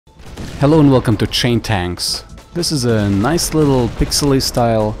Hello and welcome to ChainTanks. This is a nice little pixely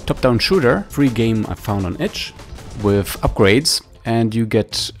style top-down shooter, free game I found on itch, with upgrades, and you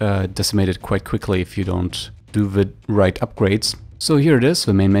get decimated quite quickly if you don't do the right upgrades. So here it is,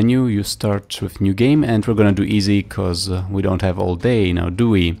 the main menu. You start with new game, and we're gonna do easy because we don't have all day now, do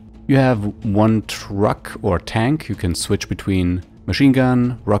we? You have one truck or tank. You can switch between machine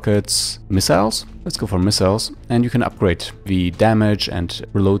gun, rockets, missiles. Let's go for missiles. And you can upgrade the damage and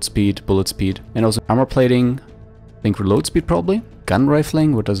reload speed, bullet speed, and also armor plating. I think reload speed probably. Gun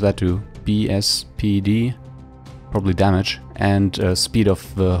rifling, what does that do? BSPD, probably damage. And speed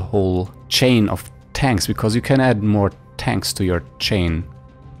of the whole chain of tanks, because you can add more tanks to your chain.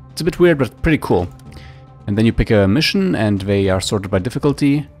 It's a bit weird, but pretty cool. And then you pick a mission, and they are sorted by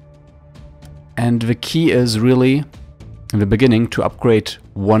difficulty. And the key is really, in the beginning, to upgrade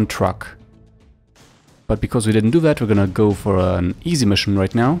one truck. But because we didn't do that, we're gonna go for an easy mission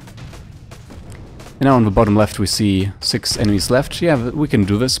right now. And now on the bottom left we see 6 enemies left. Yeah, we can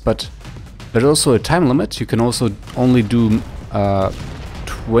do this, but there's also a time limit. You can also only do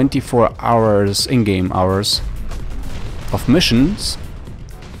 24 hours, in-game hours, of missions.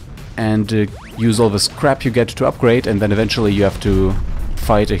 And use all the scrap you get to upgrade, and then eventually you have to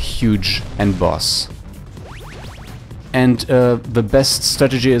fight a huge end boss. And the best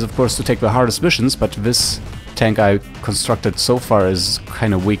strategy is, of course, to take the hardest missions, but this tank I constructed so far is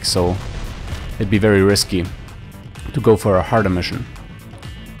kind of weak, so it'd be very risky to go for a harder mission.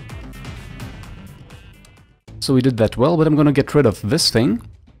 So we did that well, but I'm gonna get rid of this thing.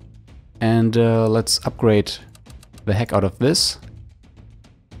 And let's upgrade the heck out of this.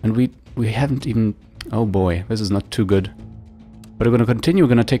 And we haven't even... oh boy, this is not too good. But we're gonna continue. We're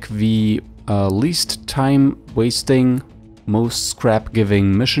gonna take the least time wasting, most scrap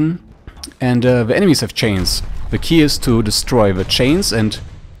giving mission. And the enemies have chains. The key is to destroy the chains, and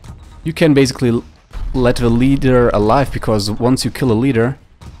you can basically let the leader alive, because once you kill a leader,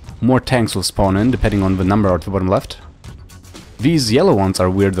 more tanks will spawn in, depending on the number at the bottom left. These yellow ones are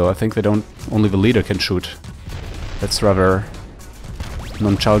weird though. I think they don't... only the leader can shoot. That's rather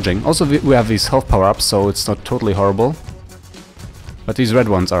non-challenging. Also we have these health power-ups, so it's not totally horrible. But these red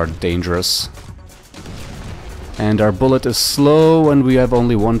ones are dangerous. And our bullet is slow, and we have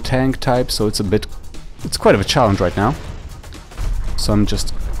only one tank type, so it's a bit... it's quite of a challenge right now. So I'm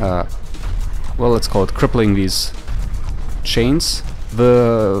just, well, let's call it crippling these chains.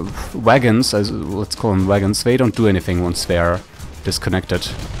 The wagons, let's call them wagons, they don't do anything once they are disconnected.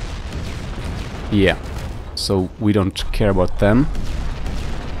 Yeah, so we don't care about them.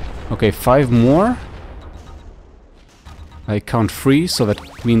 Okay, 5 more. I count 3, so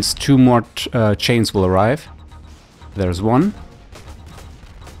that means 2 more chains will arrive. There's 1.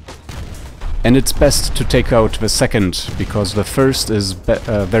 And it's best to take out the second, because the first is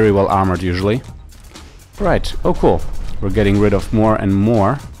very well armored usually. Right, oh cool. We're getting rid of more and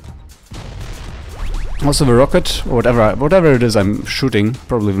more. Also the rocket, or whatever it is I'm shooting,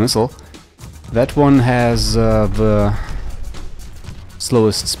 probably the missile, that one has the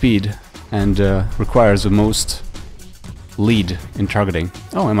slowest speed and requires the most lead in targeting.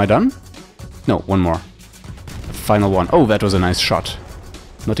 Oh, am I done? No, one more. The final one. Oh, that was a nice shot.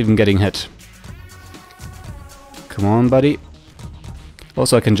 Not even getting hit. Come on, buddy.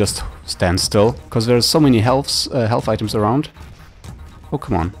 Also, I can just stand still, because there's so many health items around. Oh,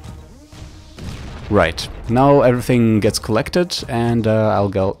 come on. Right. Now everything gets collected, and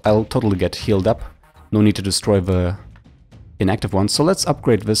I'll totally get healed up. No need to destroy the inactive ones. So let's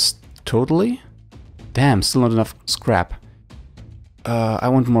upgrade this totally. Damn, still not enough scrap. I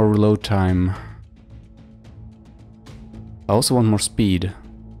want more reload time. I also want more speed.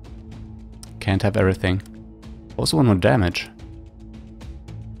 Can't have everything. Also want more damage.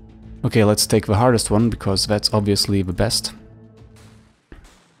 Okay, let's take the hardest one, because that's obviously the best.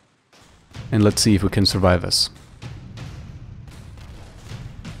 And let's see if we can survive this.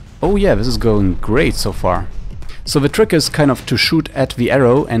 Oh yeah, this is going great so far. So the trick is kind of to shoot at the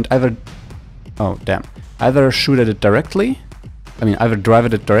arrow and either... oh, damn. Either shoot at it directly, I mean, either drive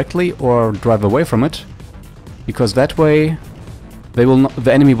at it directly or drive away from it, because that way they will not,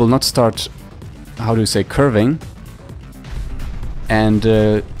 the enemy will not start, how do you say, curving, and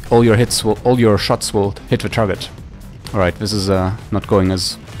all your shots will hit the target. Alright, this is not going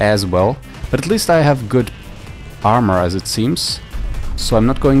as well, but at least I have good armor, as it seems, so I'm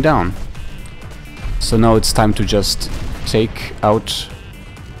not going down. So now it's time to just take out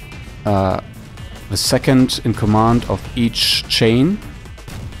the second in command of each chain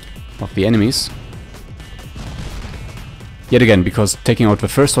of the enemies. Yet again, because taking out the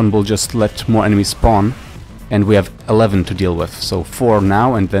first one will just let more enemies spawn, and we have 11 to deal with. So 4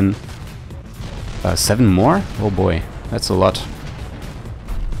 now, and then 7 more? Oh boy, that's a lot.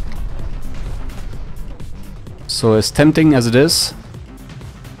 So as tempting as it is,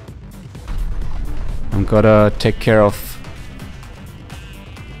 I'm gonna take care of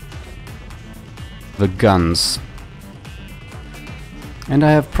the guns. And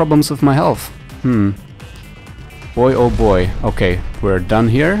I have problems with my health. Boy oh boy. Okay, we're done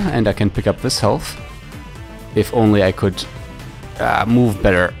here and I can pick up this health. If only I could move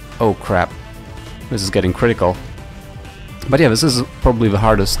better. Oh crap. This is getting critical. But yeah, this is probably the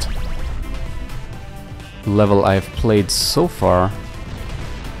hardest level I've played so far.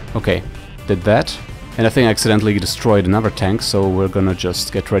 Okay, did that. And I think I accidentally destroyed another tank, so we're gonna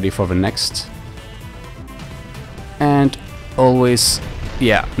just get ready for the next. And always,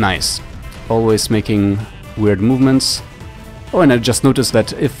 yeah, nice. Always making weird movements. Oh, and I just noticed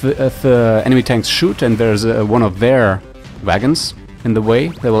that if enemy tanks shoot and there's one of their wagons in the way,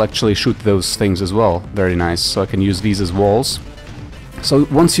 they will actually shoot those things as well. Very nice. So I can use these as walls. So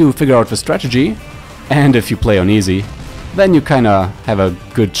once you figure out the strategy, and if you play on easy, then you kinda have a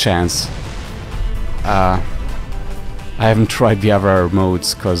good chance. I haven't tried the other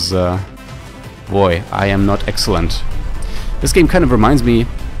modes, cause boy, I am not excellent. This game kind of reminds me,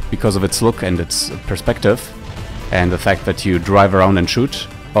 because of its look and its perspective, and the fact that you drive around and shoot,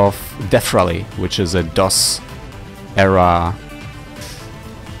 of Death Rally, which is a DOS era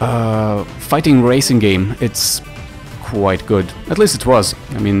fighting racing game. It's quite good. At least it was.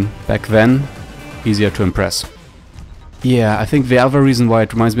 I mean, back then, easier to impress. Yeah, I think the other reason why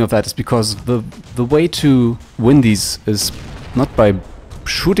it reminds me of that is because the way to win these is not by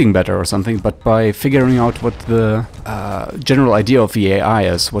shooting better or something, but by figuring out what the general idea of the AI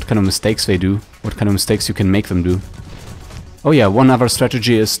is, what kind of mistakes they do, what kind of mistakes you can make them do. Oh yeah, one other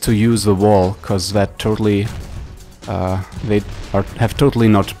strategy is to use the wall, because that totally... they have totally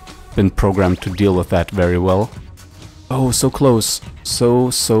not been programmed to deal with that very well. Oh, so close.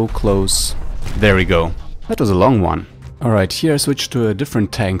 So close. There we go. That was a long one. Alright, here I switched to a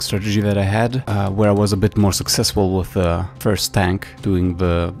different tank strategy that I had, where I was a bit more successful with the first tank, doing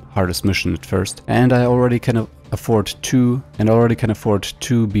the hardest mission at first. And I already can afford two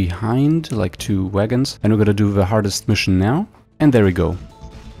behind, like 2 wagons. And we're gonna do the hardest mission now. And there we go.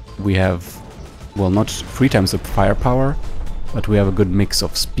 We have, well, not 3 times the firepower, but we have a good mix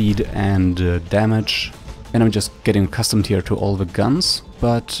of speed and damage. And I'm just getting accustomed here to all the guns,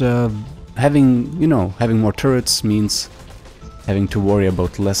 but having more turrets means having to worry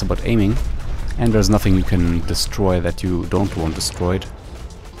less about aiming, and there's nothing you can destroy that you don't want destroyed,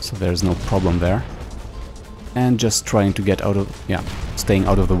 so there's no problem there. And just trying to get staying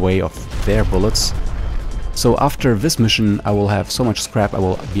out of the way of their bullets. So after this mission I will have so much scrap I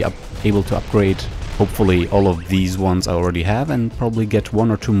will be able to upgrade hopefully all of these ones I already have, and probably get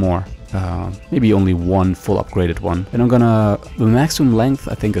 1 or 2 more. Maybe only 1 full upgraded one. And the maximum length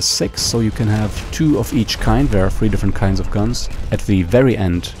I think is 6, so you can have 2 of each kind. There are 3 different kinds of guns. At the very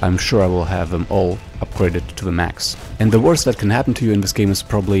end, I'm sure I will have them all upgraded to the max. And the worst that can happen to you in this game is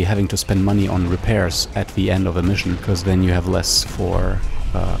probably having to spend money on repairs at the end of a mission, because then you have less for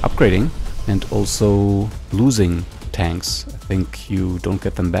upgrading, and also losing tanks. I think you don't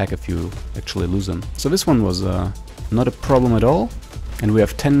get them back if you actually lose them. So this one was not a problem at all. And we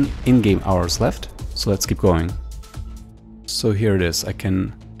have 10 in-game hours left, so let's keep going. So here it is. I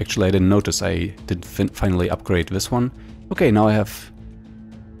didn't notice I did finally upgrade this one. Okay, now I have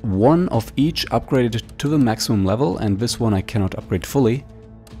 1 of each upgraded to the maximum level, and this one I cannot upgrade fully.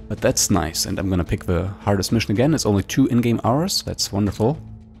 But that's nice, and I'm gonna pick the hardest mission again. It's only 2 in-game hours, that's wonderful.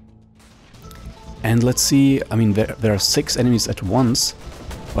 And let's see, I mean, there are 6 enemies at once,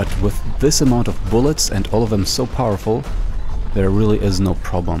 but with this amount of bullets and all of them so powerful, there really is no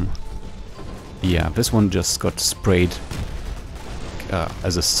problem. Yeah, this one just got sprayed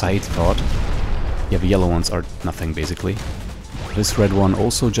as a side thought. Yeah, the yellow ones are nothing basically. This red one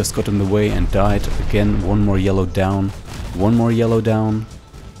also just got in the way and died. Again, 1 more yellow down, 1 more yellow down.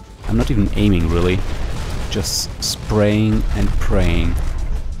 I'm not even aiming really, just spraying and praying.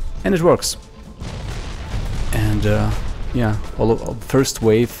 And it works. And yeah, first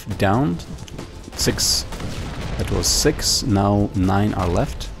wave down, 6. That was 6, now 9 are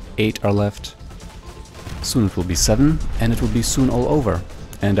left, 8 are left. Soon it will be 7, and it will be soon all over.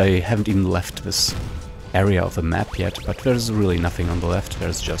 And I haven't even left this area of the map yet, but there's really nothing on the left.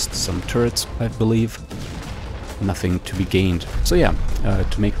 There's just some turrets, I believe. Nothing to be gained. So yeah,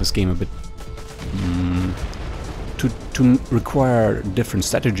 to make this game a bit... to require different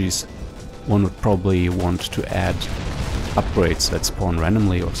strategies, one would probably want to add upgrades that spawn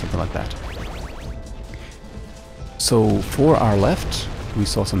randomly or something like that. So 4 are left, We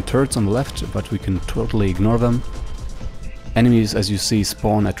saw some turrets on the left, but we can totally ignore them. Enemies, as you see,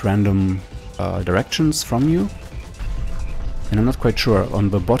 spawn at random directions from you. And I'm not quite sure. On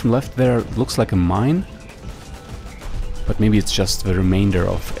the bottom left there looks like a mine. But maybe it's just the remainder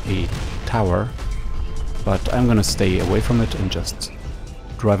of a tower. But I'm gonna stay away from it and just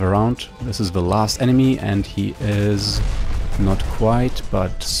drive around. This is the last enemy and he is not quite,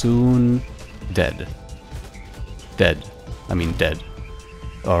 but soon dead. Dead. I mean dead.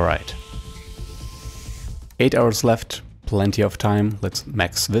 Alright. 8 hours left, plenty of time. Let's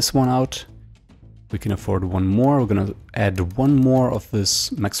max this one out. We can afford one more. We're gonna add one more of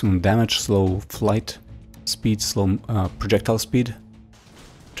this maximum damage, slow flight speed, slow projectile speed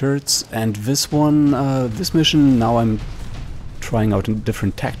turrets. And this one, this mission, now I'm trying out a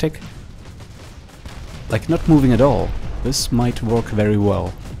different tactic. Like not moving at all. This might work very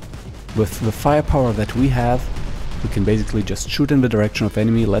well. With the firepower that we have, we can basically just shoot in the direction of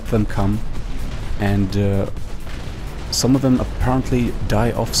enemy, let them come, and some of them apparently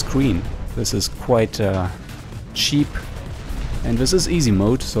die off screen. This is quite cheap, and this is easy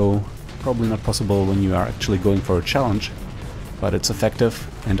mode, so probably not possible when you are actually going for a challenge, but it's effective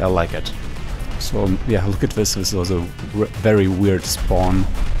and I like it. So yeah, look at this. This was a very weird spawn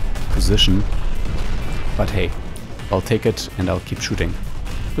position, but hey, I'll take it and I'll keep shooting.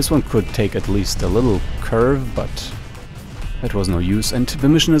 This one could take at least a little curve, but that was no use, and the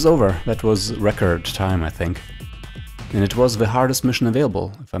mission is over. That was record time, I think. And it was the hardest mission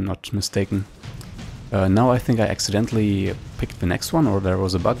available, if I'm not mistaken. Now I think I accidentally picked the next one, or there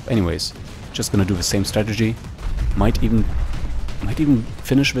was a bug. Anyways, just gonna do the same strategy. Might even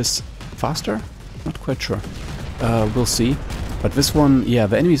finish this faster? Not quite sure. We'll see. But this one, yeah,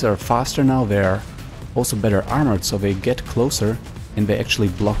 the enemies are faster now. They're also better armored, so they get closer and they actually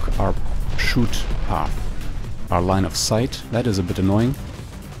block our shoot path, our line of sight. That is a bit annoying,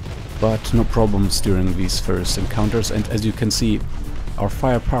 but no problems during these first encounters. And as you can see, our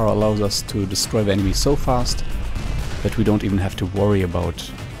firepower allows us to destroy the enemy so fast that we don't even have to worry about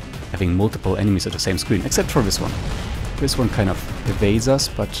having multiple enemies at the same screen, except for this one. This one kind of evades us,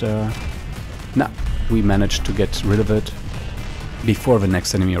 but nah, we managed to get rid of it before the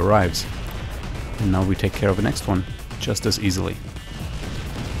next enemy arrives. And now we take care of the next one just as easily.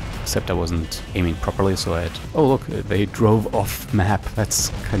 Except I wasn't aiming properly, so I had... Oh look, they drove off map. That's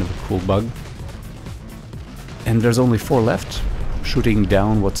kind of a cool bug. And there's only 4 left. Shooting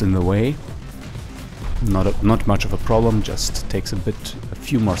down what's in the way. Not much of a problem, just takes a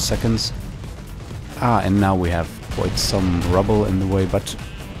few more seconds. Ah, and now we have quite some rubble in the way, but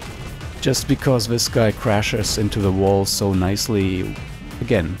just because this guy crashes into the wall so nicely,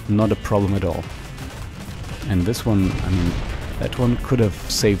 again, not a problem at all. And this one, I mean, that one could have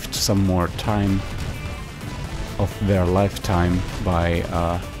saved some more time of their lifetime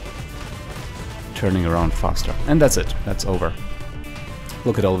by turning around faster. And that's it, that's over.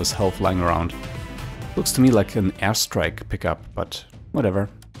 Look at all this health lying around. Looks to me like an airstrike pickup, but whatever.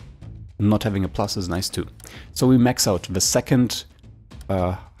 Not having a plus is nice too. So we max out the second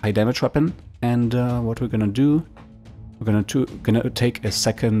high damage weapon, and what we're gonna do, we're gonna take a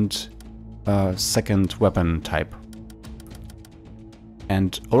second weapon type.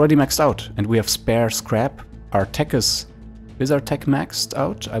 And already maxed out, and we have spare scrap. Our tech is our tech maxed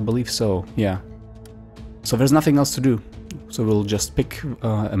out? I believe so, yeah. So there's nothing else to do. So we'll just pick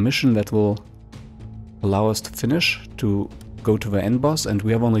a mission that will allow us to finish, to go to the end boss, and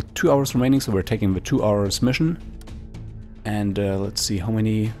we have only 2 hours remaining, so we're taking the 2 hours mission. And let's see how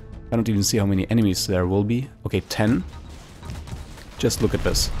many... I don't even see how many enemies there will be. Okay, 10. Just look at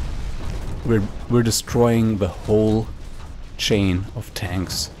this. We're destroying the whole chain of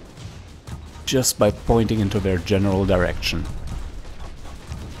tanks just by pointing into their general direction.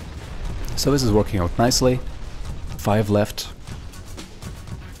 So this is working out nicely. 5 left.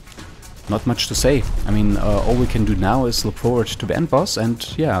 Not much to say. I mean, all we can do now is look forward to the end boss,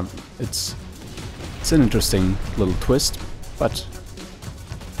 and yeah, it's an interesting little twist, but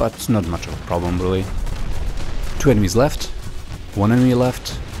not much of a problem really. 2 enemies left, 1 enemy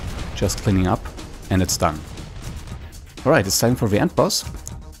left, just cleaning up, and it's done. Alright, it's time for the end boss.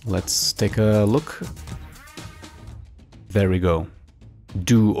 Let's take a look. There we go.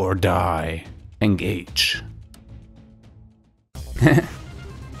 Do or die. Engage.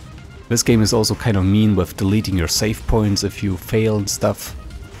 This game is also kind of mean with deleting your save points if you fail and stuff.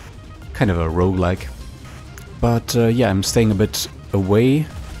 Kind of a roguelike. But yeah, I'm staying a bit away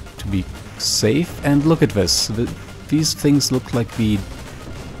to be safe. And look at this. These things look like the...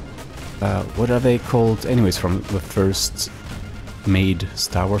 what are they called? Anyways, from the first made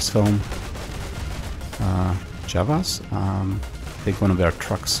Star Wars film. Javas? think one of their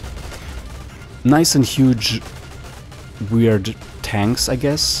trucks. Nice and huge, weird tanks, I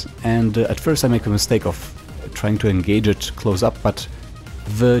guess. And at first I make a mistake of trying to engage it close up, but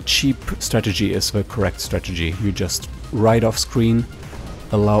the cheap strategy is the correct strategy. You just ride off screen,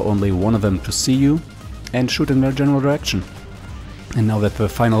 allow only one of them to see you, and shoot in their general direction. And now that the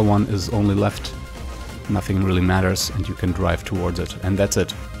final one is only left, nothing really matters and you can drive towards it. And that's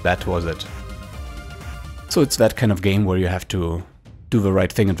it. That was it. So it's that kind of game where you have to do the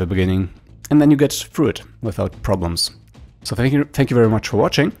right thing at the beginning, and then you get through it without problems. So thank you very much for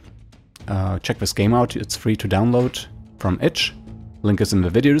watching. Check this game out. It's free to download from itch. Link is in the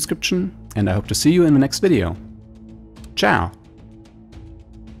video description, and I hope to see you in the next video. Ciao!